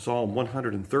Psalm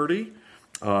 130.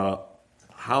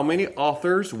 How many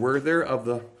authors were there of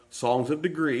the Songs of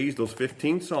Degrees, those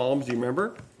 15 Psalms? Do you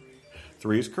remember?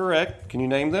 3 is correct. Can you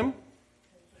name them?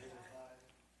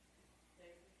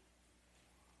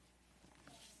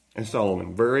 And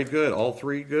Solomon. Very good. All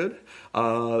 3 good.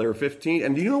 There are 15.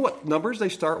 And do you know what numbers they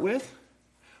start with?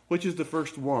 Which is the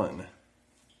first one?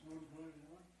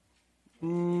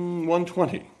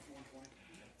 120.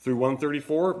 Through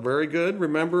 134. Very good.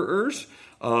 Rememberers.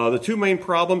 The 2 main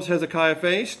problems Hezekiah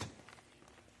faced.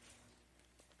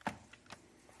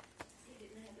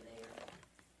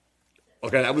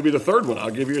 Okay, that would be the third one.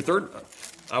 I'll give you a third.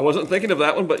 I wasn't thinking of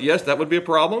that one, but yes, that would be a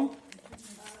problem.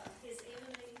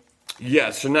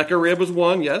 Yes, Sennacherib was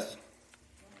one, yes.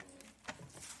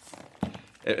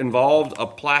 It involved a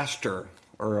plaster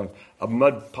or a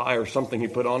mud pie or something he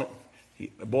put on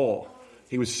it. A bowl.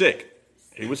 He was sick.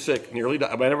 He was sick, nearly died.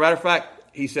 As a matter of fact,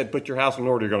 he said, put your house in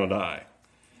order, you're going to die.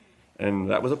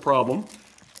 And that was a problem.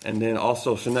 And then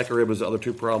also Sennacherib was the other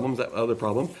 2 problems, that other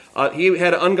problem. He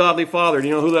had an ungodly father. Do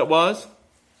you know who that was?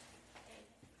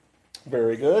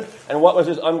 Very good. And what was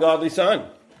his ungodly son?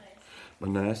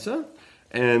 Manasseh.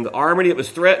 And the army that was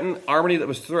threatened,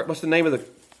 what's the name of the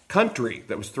country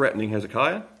that was threatening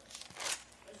Hezekiah?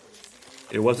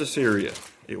 It was Assyria.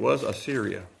 It was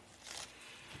Assyria.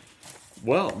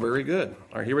 Well, very good.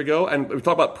 All right, here we go. And we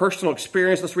talk about personal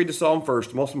experience. Let's read the psalm first.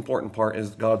 The most important part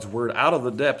is God's word. Out of the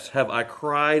depths have I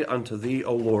cried unto thee,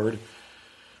 O Lord.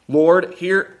 Lord,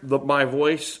 hear my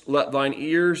voice. Let thine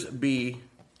ears be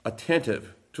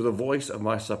attentive to the voice of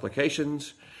my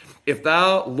supplications. If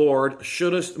thou, Lord,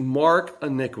 shouldest mark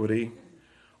iniquity,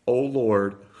 O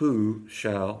Lord, who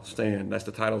shall stand? That's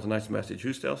the title of tonight's message.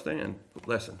 Who shall stand?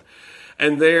 Lesson.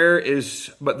 And there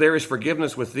is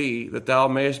forgiveness with thee, that thou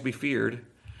mayest be feared.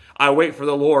 I wait for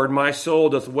the Lord. My soul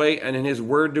doth wait, and in his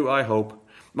word do I hope.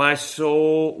 My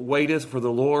soul waiteth for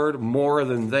the Lord more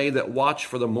than they that watch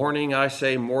for the morning. I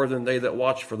say, more than they that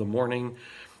watch for the morning.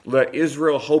 Let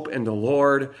Israel hope in the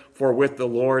Lord, for with the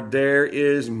Lord there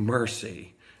is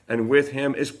mercy, and with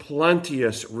him is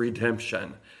plenteous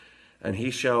redemption, and he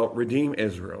shall redeem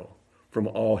Israel from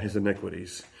all his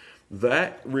iniquities.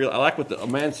 I like what a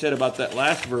man said about that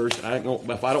last verse. If I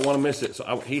don't want to miss it.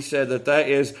 He said that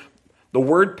is the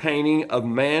word painting of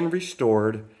man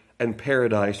restored and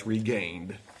paradise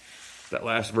regained. That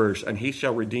last verse. And he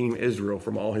shall redeem Israel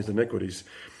from all his iniquities.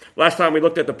 Last time we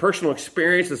looked at the personal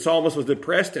experience. The psalmist was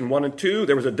depressed in 1 and 2.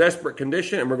 There was a desperate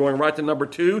condition, and we're going right to number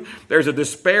 2. There's a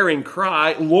despairing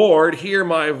cry. Lord, hear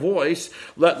my voice.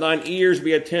 Let thine ears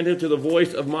be attentive to the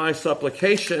voice of my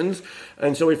supplications.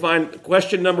 And so we find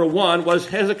question number 1, was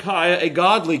Hezekiah a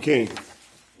godly king?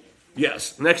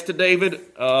 Yes. Next to David,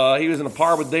 he was in a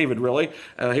par with David, really.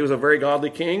 He was a very godly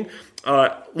king.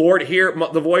 Lord, hear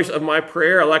the voice of my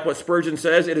prayer. I like what Spurgeon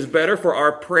says. It is better for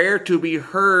our prayer to be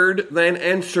heard than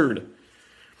answered.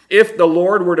 If the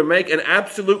Lord were to make an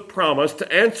absolute promise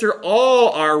to answer all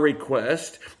our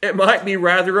requests, it might be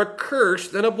rather a curse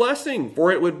than a blessing,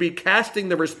 for it would be casting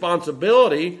the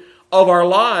responsibility of our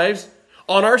lives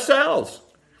on ourselves.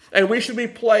 And we should be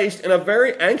placed in a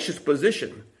very anxious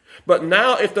position. But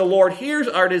now if the Lord hears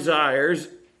our desires,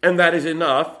 and that is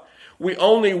enough, we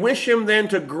only wish him then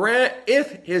to grant,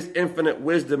 if his infinite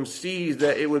wisdom sees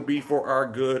that it would be for our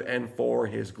good and for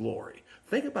his glory.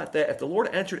 Think about that. If the Lord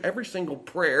answered every single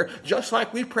prayer just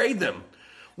like we prayed them,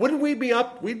 wouldn't we be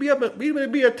up? We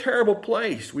would be a terrible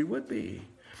place. We would be.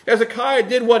 Hezekiah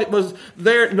did what was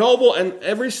there noble, and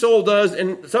every soul does,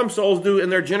 and some souls do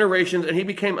in their generations, and he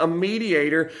became a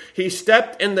mediator. He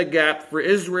stepped in the gap for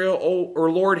Israel. O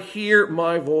Lord, hear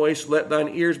my voice. Let thine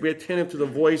ears be attentive to the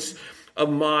voice of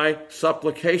my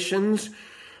supplications.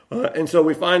 And so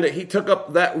we find that he took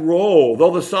up that role.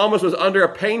 Though the psalmist was under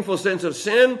a painful sense of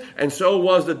sin, and so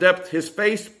was the depth, his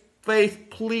faith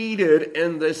pleaded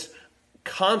in this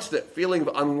constant feeling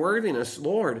of unworthiness.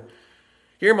 Lord,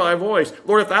 hear my voice.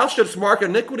 Lord, if thou shouldst mark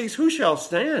iniquities, who shall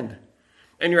stand?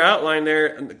 And your outline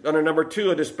there, under number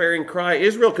 2, a despairing cry.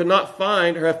 Israel could not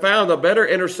find or have found a better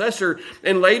intercessor.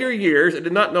 In later years, I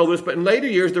did not know this, but in later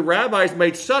years, the rabbis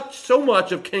made so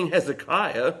much of King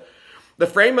Hezekiah. The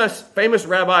famous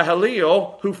Rabbi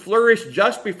Hillel, who flourished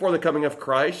just before the coming of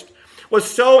Christ, was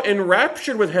so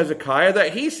enraptured with Hezekiah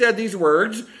that he said these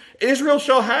words, Israel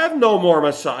shall have no more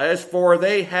messiahs, for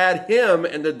they had him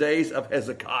in the days of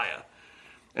Hezekiah.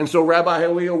 And so Rabbi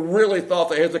Hillel really thought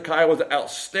that Hezekiah was an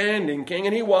outstanding king,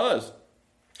 and he was.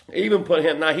 Even put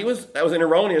him, now that was an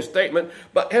erroneous statement,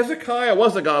 but Hezekiah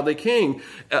was a godly king.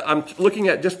 I'm looking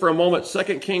at just for a moment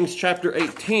 2 Kings chapter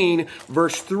 18,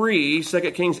 verse 3,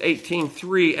 2 Kings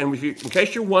 18:3, and in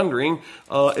case you're wondering,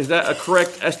 is that a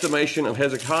correct estimation of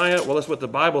Hezekiah? Well, that's what the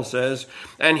Bible says.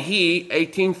 And he,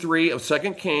 18:3 of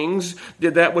 2 Kings,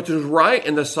 did that which was right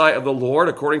in the sight of the Lord,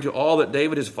 according to all that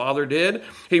David his father did.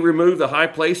 He removed the high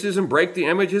places and brake the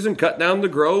images and cut down the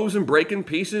groves and brake in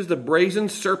pieces the brazen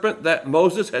serpent that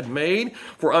Moses had made.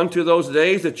 For unto those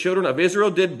days the children of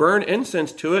Israel did burn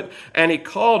incense to it, and he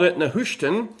called it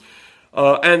Nehushtan.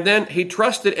 And then he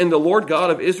trusted in the Lord God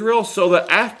of Israel, so that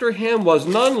after him was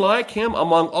none like him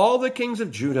among all the kings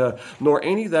of Judah, nor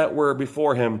any that were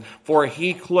before him. For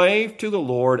he clave to the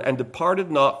Lord, and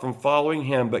departed not from following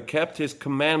him, but kept his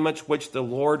commandments which the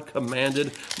Lord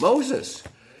commanded Moses.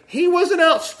 He was an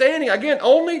outstanding, again,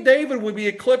 only David would be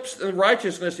eclipsed in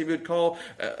righteousness, if you would call,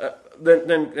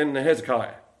 than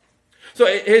Hezekiah. So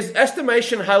his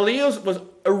estimation, Hillel's, was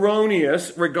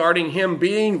erroneous regarding him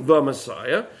being the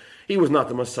Messiah. He was not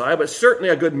the Messiah, but certainly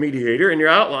a good mediator. In your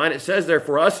outline, it says there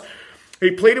for us,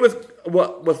 he pleaded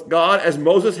with God as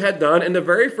Moses had done. In the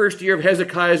very first year of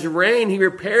Hezekiah's reign, he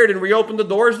repaired and reopened the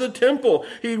doors of the temple.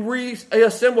 He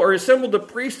assembled the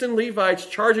priests and Levites,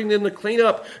 charging them to clean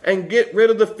up and get rid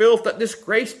of the filth that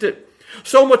disgraced it.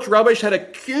 So much rubbish had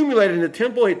accumulated in the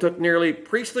temple, he took nearly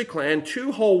priestly clan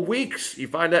 2 whole weeks. You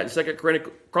find that in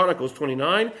 2 Chronicles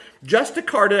 29, just to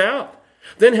cart it out.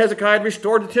 Then Hezekiah had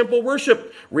restored the temple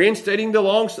worship, reinstating the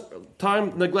long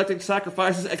time neglected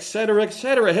sacrifices, etc.,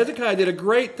 etc. Hezekiah did a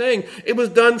great thing. It was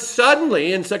done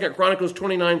suddenly in 2 Chronicles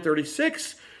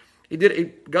 29:36.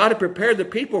 God had prepared the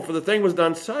people for the thing was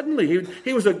done suddenly.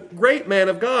 He was a great man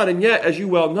of God, and yet, as you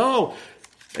well know,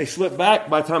 they slip back.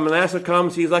 By the time Manasseh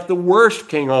comes, he's like the worst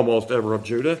king almost ever of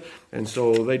Judah. And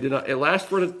so they did not. It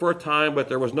lasted for a time, but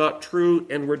there was not true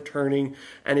inward turning,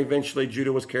 and eventually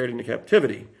Judah was carried into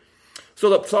captivity. So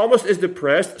the psalmist is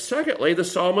depressed. Secondly, the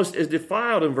psalmist is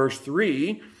defiled in verse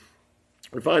 3.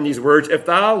 We find these words, "If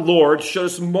thou, Lord,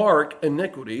 shouldst mark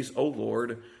iniquities, O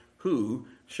Lord, who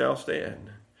shall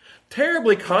stand?"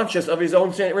 Terribly conscious of his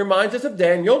own sin. It reminds us of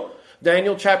Daniel.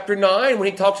 Daniel chapter 9, when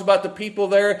he talks about the people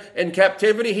there in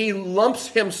captivity, he lumps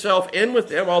himself in with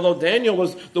them. Although Daniel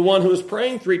was the one who was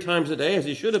praying 3 times a day, as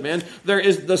he should have been, there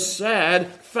is the sad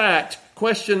fact.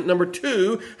 Question number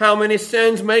 2, how many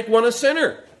sins make one a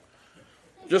sinner?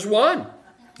 Just one.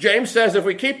 James says if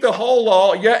we keep the whole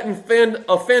law, yet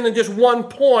offend in just one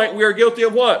point, we are guilty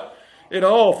of what? It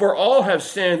all. For all have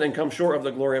sinned and come short of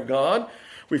the glory of God.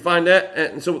 We find that,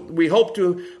 and so we hope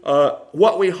to,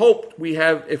 what we hope we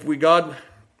have if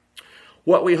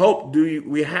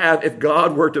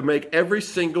God were to make every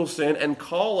single sin and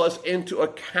call us into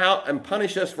account and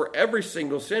punish us for every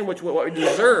single sin, which is what we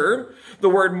deserve. The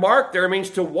word mark there means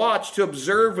to watch, to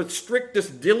observe with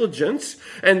strictest diligence,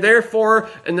 and therefore,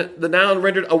 and the noun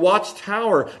rendered a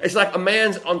watchtower. It's like a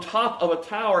man's on top of a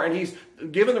tower, and he's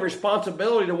given the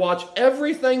responsibility to watch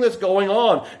everything that's going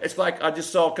on. It's like I just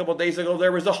saw a couple of days ago,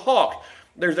 there was a hawk.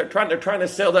 They're trying to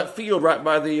sell that field right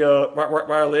by the right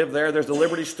where I live there. There's the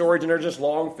Liberty Storage, and there's this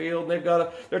long field, and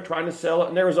they're trying to sell it.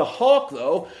 And there was a hawk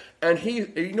though, and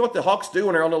you know what the hawks do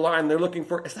when they're on the line? They're looking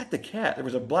for, it's like the cat. There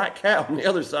was a black cat on the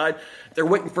other side. They're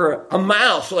waiting for a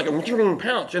mouse, so like a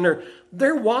pouch, and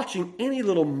they're watching any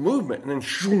little movement, and then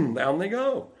shoom, down they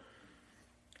go.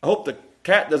 I hope the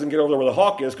cat doesn't get over there where the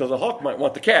hawk is, because the hawk might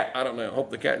want the cat. I don't know. I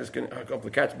hope the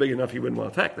cat's big enough he wouldn't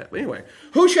want to attack that. But anyway,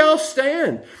 who shall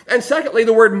stand? And secondly,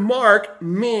 the word mark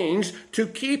means to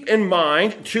keep in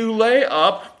mind, to lay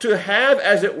up, to have,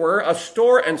 as it were, a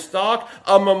store and stock,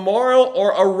 a memorial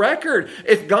or a record.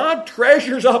 If God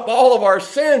treasures up all of our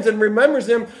sins and remembers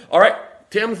them, all right,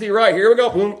 Timothy, right, here we go.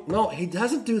 Boom. No, he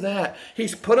doesn't do that.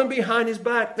 He's put them behind his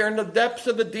back. They're in the depths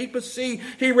of the deepest sea.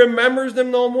 He remembers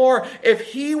them no more. If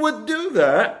he would do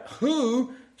that,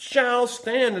 who shall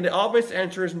stand? And the obvious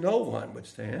answer is no one would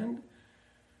stand.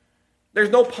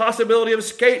 There's no possibility of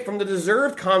escape from the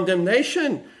deserved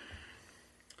condemnation.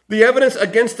 The evidence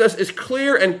against us is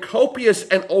clear and copious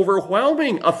and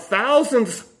overwhelming.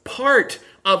 1,000th part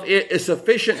of it is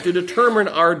sufficient to determine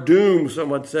our doom,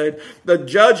 someone said. The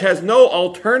judge has no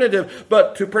alternative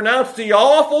but to pronounce the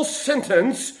awful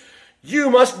sentence, you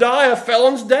must die a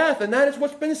felon's death. And that is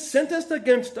what's been sentenced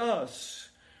against us.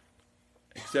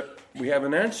 Except we have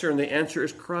an answer, and the answer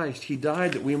is Christ. He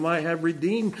died that we might have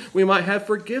redeemed, we might have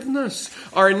forgiveness.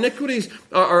 Our iniquities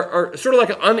are sort of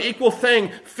like an unequal thing,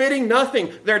 fitting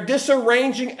nothing. They're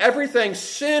disarranging everything.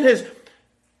 Sin is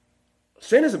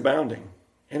abounding.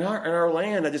 In our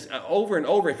land, I just over and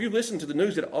over, if you listen to the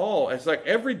news at all, it's like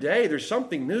every day there's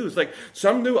something new. It's like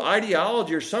some new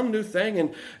ideology or some new thing,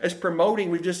 and it's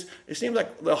promoting. It seems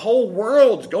like the whole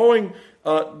world's going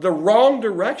the wrong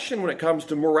direction when it comes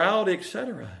to morality,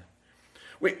 etc.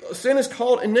 Sin is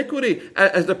called iniquity.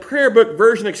 As the prayer book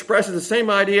version expresses the same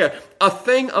idea, a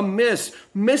thing amiss,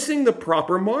 missing the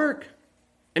proper mark.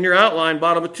 In your outline,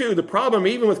 bottom of 2, the problem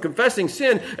even with confessing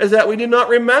sin is that we do not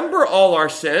remember all our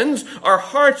sins. Our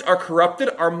hearts are corrupted.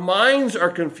 Our minds are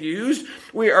confused.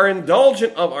 We are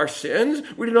indulgent of our sins.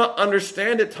 We do not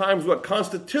understand at times what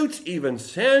constitutes even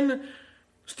sin.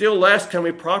 Still less can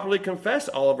we properly confess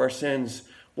all of our sins.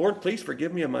 Lord, please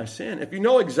forgive me of my sin. If you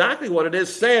know exactly what it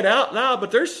is, say it out loud.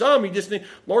 But there's some you just need,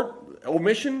 Lord,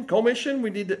 omission, commission, we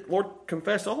need to, Lord,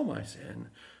 confess all my sin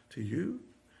to you.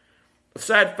 A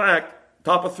sad fact.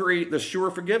 Top of 3, the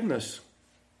sure forgiveness.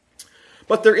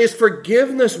 But there is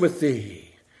forgiveness with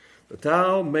thee, that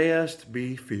thou mayest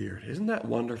be feared. Isn't that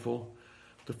wonderful?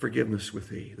 The forgiveness with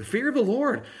thee. The fear of the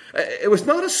Lord. It was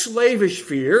not a slavish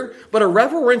fear, but a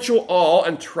reverential awe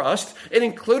and trust. It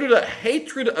included a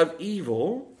hatred of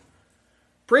evil.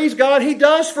 Praise God, he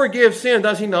does forgive sin,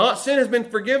 does he not? Sin has been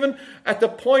forgiven at the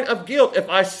point of guilt. If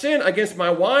I sin against my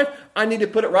wife, I need to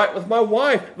put it right with my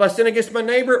wife. If I sin against my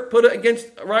neighbor, put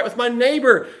it right with my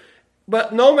neighbor.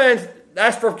 But no man's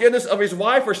asked forgiveness of his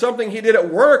wife or something he did at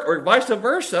work or vice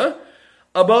versa.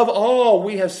 Above all,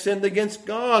 we have sinned against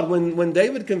God. When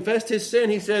David confessed his sin,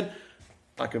 he said,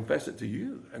 I confess it to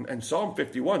you. And Psalm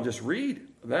 51, just read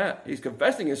that. He's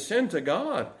confessing his sin to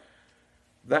God.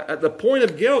 That the point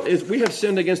of guilt is we have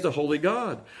sinned against a holy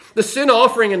God. The sin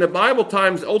offering in the Bible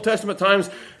times, Old Testament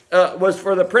times, was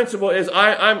for the principle is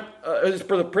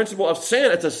for the principle of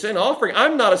sin. It's a sin offering.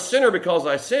 I'm not a sinner because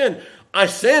I sin. I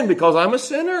sin because I'm a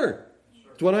sinner.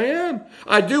 That's what I am.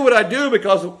 I do what I do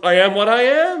because I am what I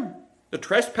am. The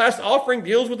trespass offering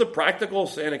deals with the practical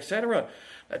sin, etc.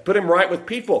 Put him right with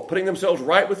people, putting themselves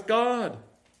right with God.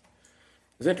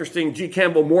 It's interesting. G.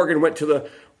 Campbell Morgan went to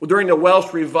during the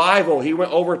Welsh revival, he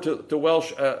went over to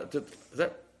Wales. Went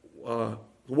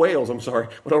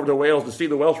over to Wales to see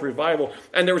the Welsh revival.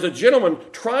 And there was a gentleman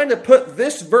trying to put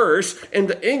this verse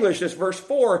into English, this verse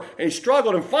 4, and he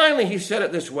struggled. And finally he said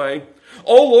it this way,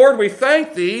 O Lord, we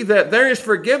thank thee that there is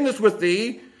forgiveness with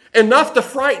thee enough to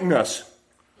frighten us.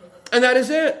 And that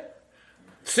is it.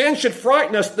 Sin should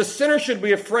frighten us. The sinner should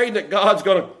be afraid that God's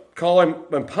going to call him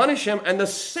and punish him, and the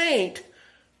saint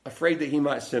afraid that he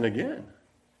might sin again.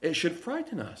 It should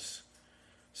frighten us.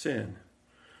 Sin.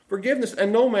 Forgiveness.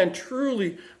 And no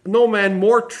man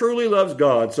more truly loves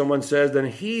God, someone says, than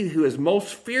he who is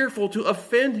most fearful to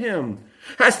offend him.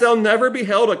 Hast thou never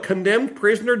beheld a condemned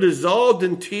prisoner dissolved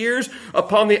in tears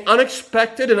upon the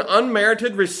unexpected and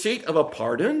unmerited receipt of a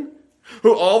pardon?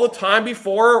 Who all the time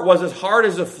before was as hard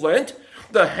as a flint?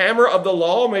 The hammer of the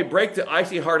law may break the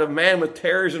icy heart of man with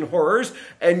terrors and horrors,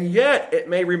 and yet it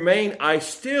may remain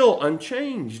still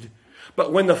unchanged.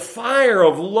 But when the fire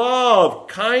of love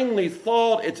kindly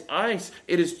thawed its ice,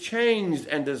 it is changed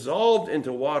and dissolved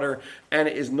into water, and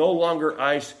it is no longer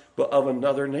ice, but of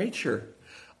another nature.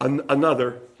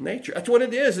 Another nature. That's what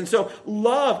it is. And so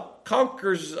love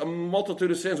conquers a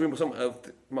multitude of sins.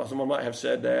 Someone might have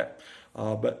said that.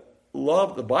 But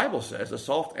love, the Bible says, a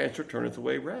soft answer turneth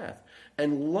away wrath.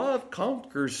 And love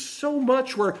conquers so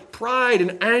much where pride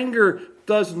and anger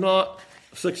does not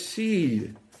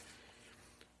succeed.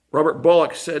 Robert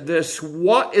Bullock said this,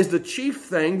 what is the chief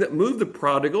thing that moved the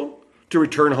prodigal to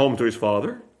return home to his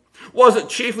father? Was it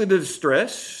chiefly the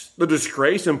distress, the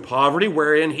disgrace and poverty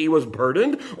wherein he was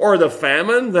burdened, or the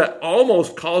famine that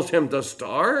almost caused him to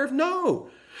starve? No.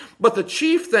 But the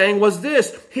chief thing was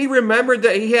this, he remembered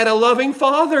that he had a loving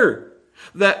father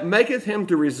that maketh him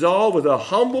to resolve with a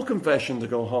humble confession to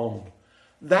go home.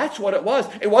 That's what it was.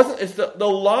 It's the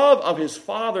love of his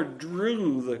father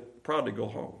drew the prodigal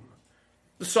home.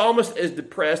 The psalmist is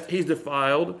depressed, he's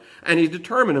defiled, and he's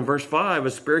determined in verse 5,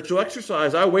 a spiritual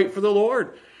exercise. I wait for the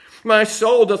Lord. My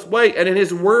soul doth wait, and in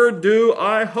his word do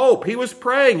I hope. He was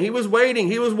praying, he was waiting,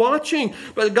 he was watching,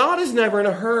 but God is never in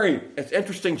a hurry. It's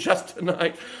interesting, just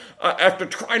tonight, after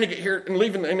trying to get here and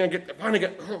leaving, and we're going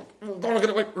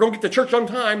to get to church on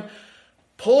time,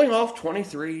 pulling off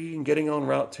 23 and getting on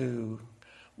Route 2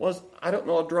 was, I don't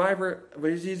know, a driver,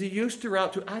 is he used to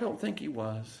Route 2? I don't think he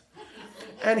was.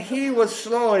 And he was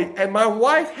slowing, and my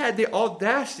wife had the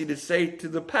audacity to say to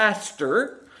the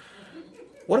pastor,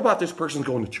 what about this person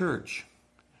going to church?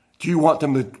 Do you want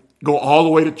them to go all the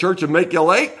way to church and make you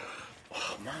late?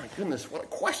 Oh, my goodness, what a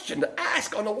question to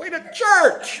ask on the way to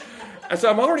church. And so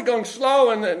I'm already going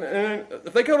slow, and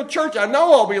if they go to church, I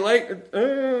know I'll be late.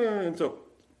 And so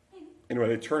Anyway,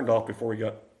 they turned off before we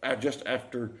got, just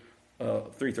after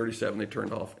 3:37, they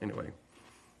turned off anyway.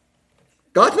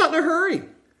 God's not in a hurry.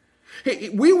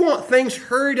 We want things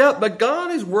hurried up, but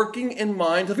God is working in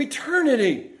minds of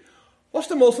eternity. What's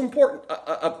the most important?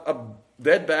 A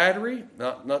dead battery?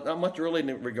 Not much really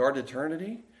in regard to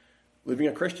eternity. Living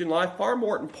a Christian life, far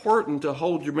more important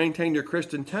to maintain your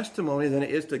Christian testimony than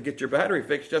it is to get your battery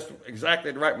fixed just exactly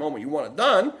at the right moment you want it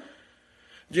done.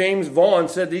 James Vaughan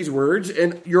said these words,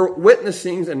 in your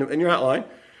witnessings, and in your outline,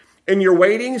 in your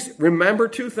waitings, remember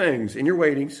two things. In your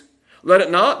waitings, let it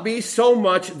not be so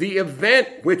much the event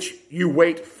which you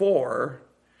wait for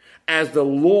as the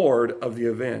Lord of the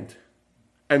event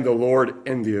and the Lord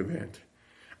in the event.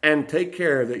 And take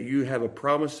care that you have a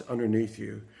promise underneath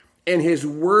you. In his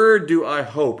word do I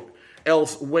hope,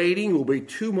 else waiting will be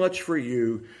too much for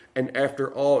you, and after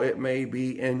all it may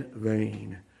be in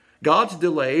vain. God's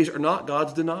delays are not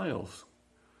God's denials.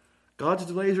 God's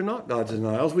delays are not God's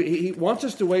denials. He wants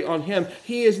us to wait on him.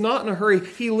 He is not in a hurry.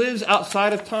 He lives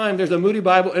outside of time. There's a Moody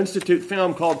Bible Institute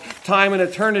film called Time and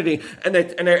Eternity, and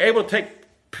they're able to take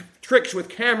tricks with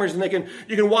cameras, and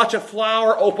you can watch a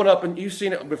flower open up, and you've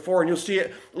seen it before, and you'll see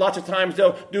it lots of times.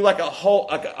 They'll do like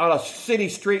on a city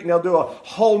street, and they'll do a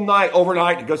whole night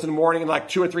overnight. It goes in the morning in like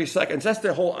 2 or 3 seconds. That's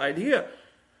the whole idea.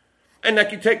 And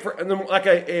like you take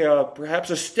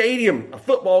perhaps a stadium, a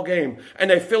football game,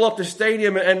 and they fill up the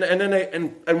stadium, and then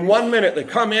in 1 minute they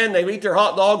come in, they eat their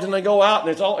hot dogs, and they go out, and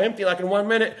it's all empty like in 1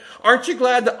 minute. Aren't you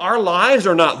glad that our lives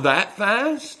are not that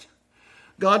fast?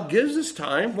 God gives us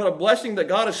time. What a blessing that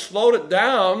God has slowed it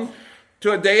down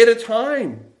to a day at a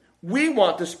time. We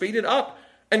want to speed it up,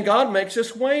 and God makes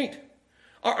us wait.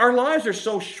 Our lives are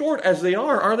so short as they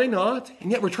are they not? And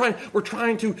yet we're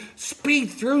trying to speed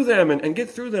through them and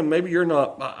get through them. Maybe you're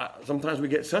not. Sometimes we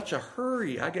get such a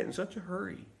hurry. I get in such a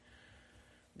hurry.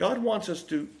 God wants us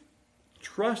to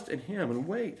trust in him and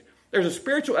wait. There's a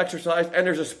spiritual exercise, and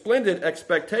there's a splendid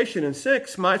expectation in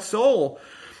 6. My soul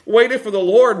waiteth for the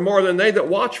Lord more than they that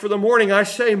watch for the morning. I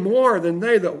say more than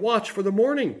they that watch for the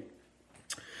morning.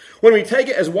 When we take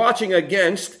it as watching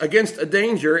against a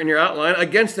danger in your outline,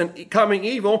 against an coming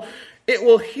evil, it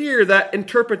will hear that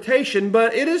interpretation,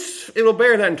 but it will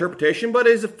bear that interpretation, but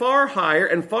it is a far higher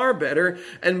and far better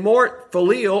and more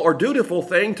filial or dutiful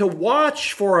thing to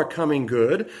watch for a coming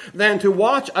good than to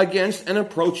watch against an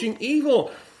approaching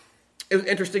evil. It was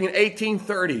interesting, in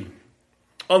 1830,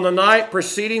 on the night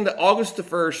preceding the August the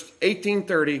 1st,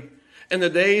 1830, in the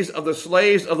days of the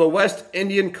slaves of the West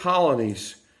Indian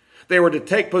colonies, they were to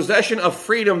take possession of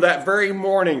freedom that very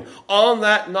morning. On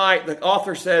that night, the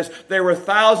author says, there were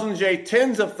thousands, yea,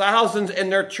 tens of thousands in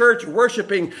their church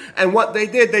worshiping. And what they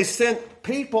did, they sent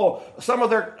people, some of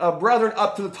their brethren,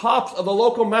 up to the tops of the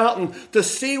local mountain to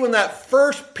see when that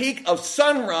first peak of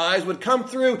sunrise would come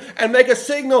through and make a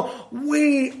signal.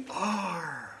 We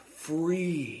are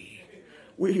free.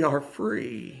 We are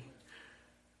free.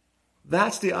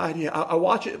 That's the idea. I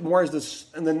watch it more as this,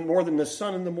 and then more than the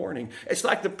sun in the morning. It's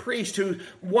like the priest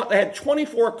they had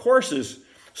 24 courses.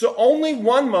 So only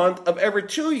 1 month of every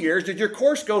 2 years did your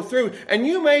course go through. And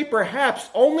you may perhaps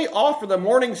only offer the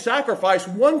morning sacrifice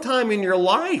one time in your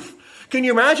life. Can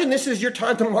you imagine? This is your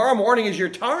time. Tomorrow morning is your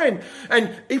time.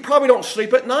 And you probably don't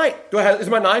sleep at night. Is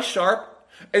my knife sharp?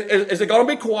 Is it going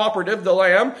to be cooperative, the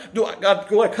lamb? Do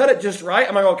I cut it just right?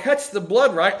 Am I going to catch the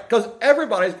blood right? Because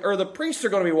the priests are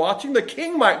going to be watching. The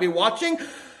king might be watching.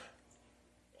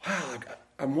 Wow,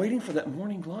 I'm waiting for that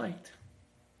morning light.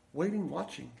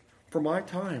 Watching for my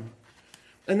time.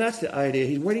 And that's the idea.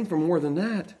 He's waiting for more than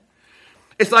that.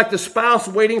 It's like the spouse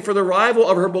waiting for the arrival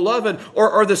of her beloved,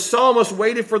 or the psalmist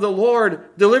waited for the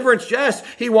Lord. Deliverance, yes,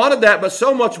 he wanted that, but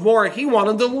so much more, he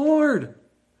wanted the Lord.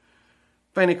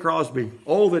 Fanny Crosby,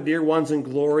 oh, the dear ones in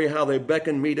glory, how they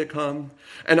beckon me to come.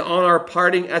 And on our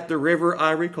parting at the river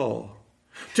I recall.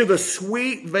 To the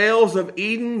sweet vales of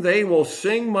Eden they will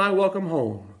sing my welcome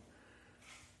home.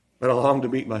 But I long to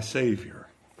meet my Savior,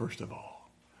 first of all.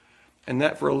 And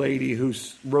that for a lady who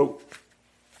wrote,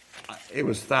 it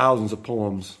was thousands of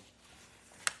poems.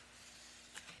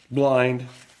 Blind,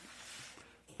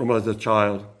 from as a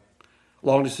child.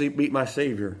 Long to meet my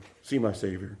Savior, see my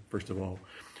Savior, first of all.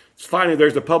 Finally,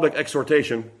 there's the public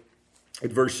exhortation at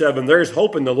verse 7. There is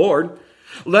hope in the Lord.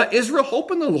 Let Israel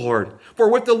hope in the Lord. For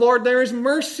with the Lord there is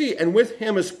mercy, and with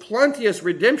him is plenteous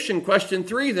redemption. Question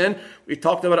 3 then, we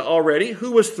talked about it already.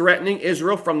 Who was threatening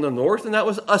Israel from the north? And that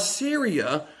was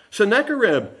Assyria,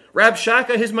 Sennacherib,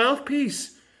 Rabshakeh, his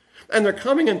mouthpiece. And they're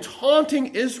coming and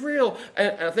taunting Israel.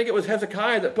 And I think it was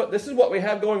Hezekiah that put, this is what we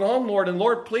have going on, Lord. And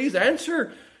Lord, please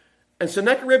answer. And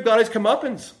Sennacherib got his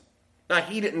comeuppance. Now,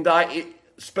 he didn't die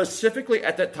specifically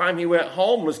at that time he went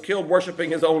home, was killed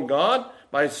worshiping his own God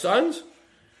by his sons.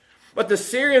 But the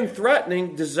Syrian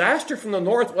threatening disaster from the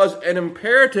north was an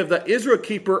imperative that Israel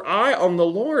keep her eye on the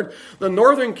Lord. The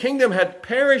northern kingdom had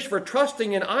perished for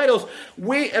trusting in idols.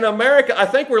 We in America, I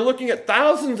think we're looking at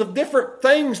thousands of different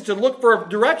things to look for a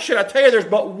direction. I tell you, there's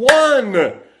but one.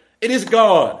 It is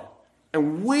God.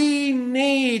 And we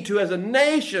need to, as a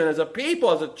nation, as a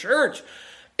people, as a church,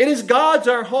 it is God's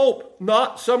our hope,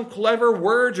 not some clever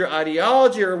words or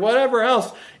ideology or whatever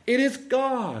else. It is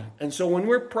God. And so when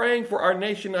we're praying for our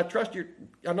nation,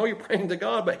 I know you're praying to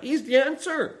God, but He's the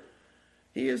answer.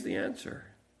 He is the answer.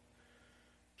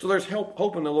 So there's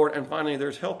hope in the Lord. And finally,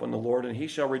 there's help in the Lord, and He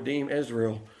shall redeem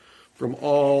Israel from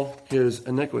all his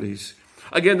iniquities.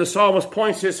 Again, the psalmist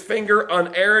points his finger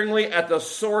unerringly at the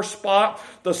sore spot,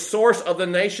 the source of the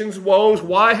nation's woes.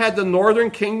 Why had the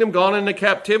northern kingdom gone into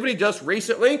captivity just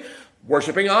recently?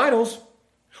 Worshiping idols.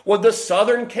 Would the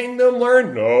southern kingdom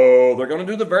learn? No, they're going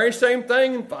to do the very same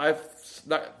thing. In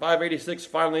 586,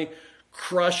 finally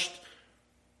crushed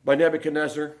by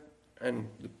Nebuchadnezzar, and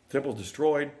the temple's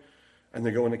destroyed, and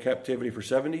they go into captivity for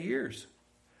 70 years.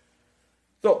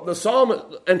 So the psalm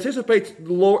anticipates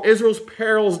Israel's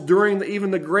perils during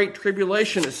even the great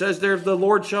tribulation. It says there, the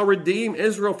Lord shall redeem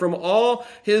Israel from all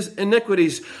his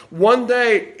iniquities. One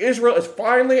day, Israel is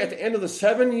finally at the end of the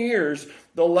 7 years,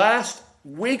 the last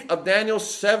week of Daniel's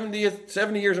 70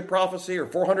 years of prophecy, or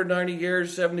 490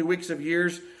 years, 70 weeks of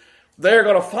years. They're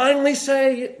going to finally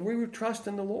say, we trust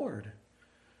in the Lord.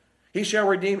 He shall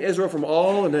redeem Israel from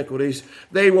all iniquities.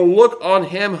 They will look on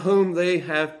him whom they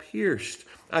have pierced.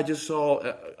 I just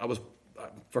saw,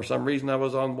 for some reason I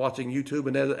was on watching YouTube,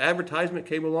 and as an advertisement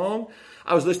came along,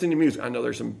 I was listening to music. I know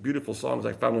there's some beautiful songs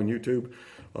I found on YouTube.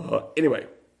 Anyway,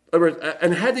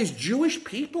 and had these Jewish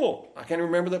people, I can't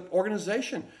remember the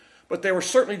organization, but they were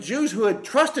certainly Jews who had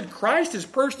trusted Christ as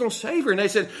personal Savior. And they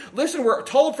said, listen, we're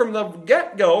told from the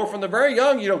get-go, or from the very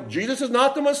young, Jesus is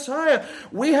not the Messiah.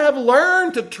 We have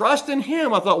learned to trust in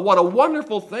Him. I thought, what a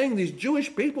wonderful thing, these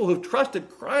Jewish people who've trusted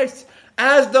Christ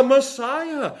as the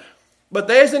Messiah. But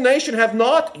they as a nation have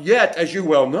not yet, as you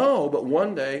well know, but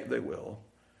one day they will.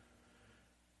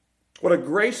 What a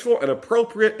graceful and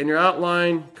appropriate, in your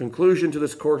outline, conclusion to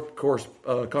this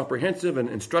comprehensive and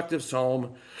instructive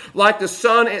psalm. Like the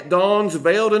sun, it dawns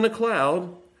veiled in a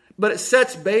cloud, but it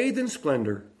sets bathed in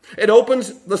splendor. It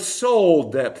opens the soul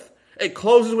depth. It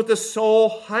closes with the soul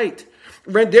height.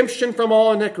 Redemption from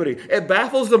all iniquity. It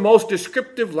baffles the most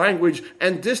descriptive language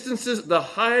and distances the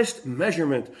highest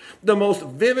measurement. The most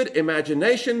vivid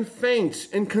imagination faints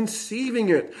in conceiving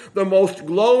it. The most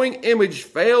glowing image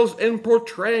fails in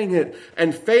portraying it.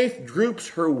 And faith droops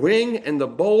her wing in the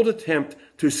bold attempt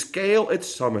to scale its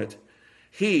summit.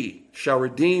 He shall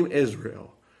redeem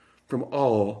Israel from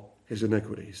all his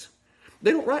iniquities. They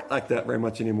don't write like that very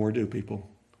much anymore, do people?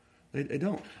 They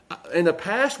don't. In the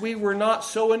past, we were not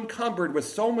so encumbered with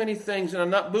so many things, and I'm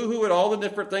not boohoo at all the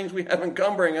different things we have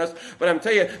encumbering us, but I'm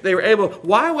telling you, they were able.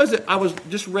 Why was it? I was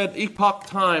just read Epoch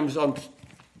Times on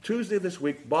Tuesday this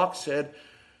week. Bach said,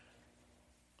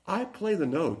 I play the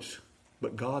notes,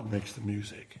 but God makes the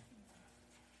music.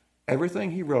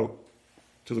 Everything he wrote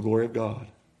to the glory of God,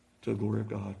 to the glory of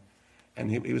God. And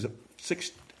he was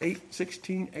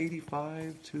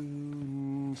 1685 to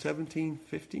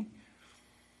 1750.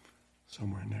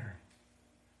 Somewhere in there.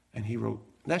 And he wrote,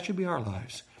 that should be our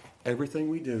lives. Everything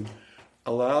we do,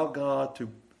 allow God to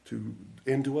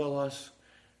indwell us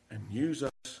and use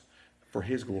us for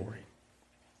his glory.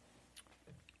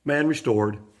 Man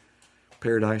restored,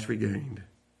 paradise regained.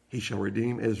 He shall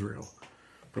redeem Israel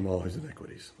from all his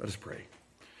iniquities. Let us pray.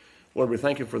 Lord, we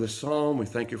thank you for this psalm. We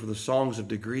thank you for the songs of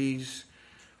degrees,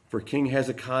 for King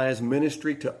Hezekiah's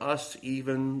ministry to us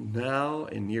even now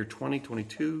in year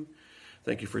 2022.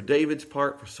 Thank you for David's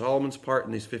part, for Solomon's part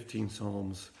in these 15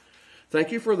 Psalms.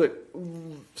 Thank you for the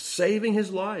saving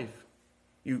his life.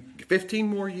 15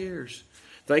 more years.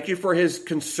 Thank you for his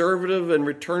conservative and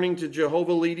returning to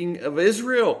Jehovah leading of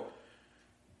Israel.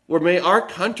 Lord, may our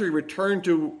country return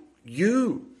to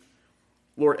you.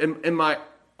 Lord, in my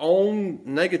own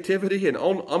negativity and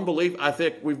own unbelief, I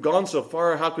think we've gone so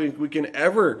far, how can we can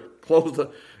ever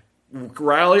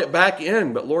rally it back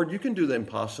in? But Lord, you can do the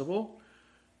impossible.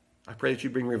 I pray that you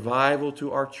bring revival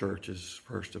to our churches,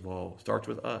 first of all. It starts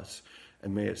with us.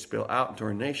 And may it spill out into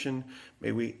our nation.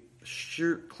 May we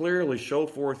clearly show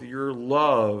forth your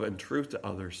love and truth to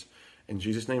others. In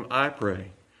Jesus' name I pray.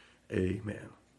 Amen.